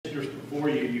Before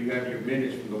you, you have your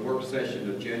minutes from the work session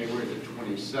of January the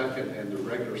 22nd and the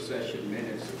regular session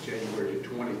minutes of January the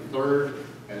 23rd,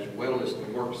 as well as the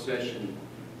work session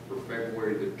for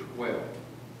February the 12th.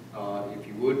 If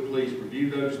you would, please review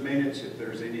those minutes. If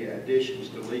there's any additions,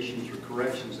 deletions, or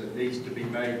corrections that needs to be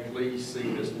made, please see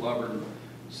Ms. Lovern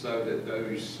so that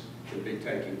those can be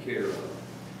taken care of.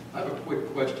 I have a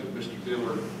quick question, Mr.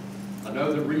 Dillard. I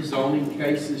know the rezoning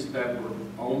cases that were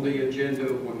on the agenda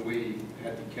when we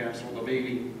had to cancel the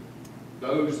meeting,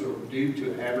 those are due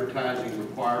to advertising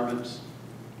requirements.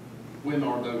 When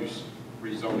are those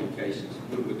rezoning cases?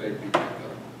 When would they be back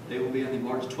up? They will be on the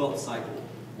March 12th cycle.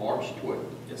 March 12th?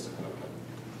 Yes, sir. Okay.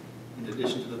 In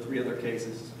addition to the 3 other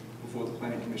cases before the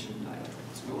Planning Commission tonight.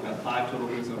 So we'll have 5 total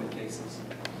rezoning cases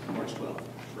on March 12th.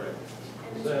 Correct.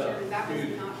 And Mr. Chairman, that was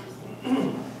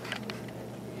not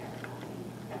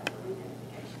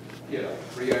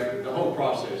Yeah, the whole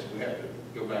process, we have to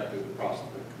go back through the process,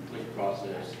 the complete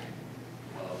process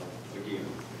again.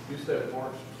 You said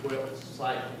March 12th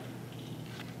cycle.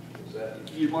 Is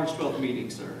that? Your March 12th meeting,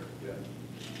 sir. Yeah.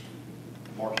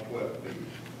 March 12th meeting.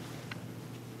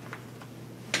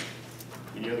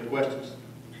 Any other questions?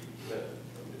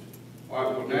 All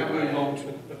right, we'll now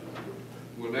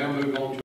move on to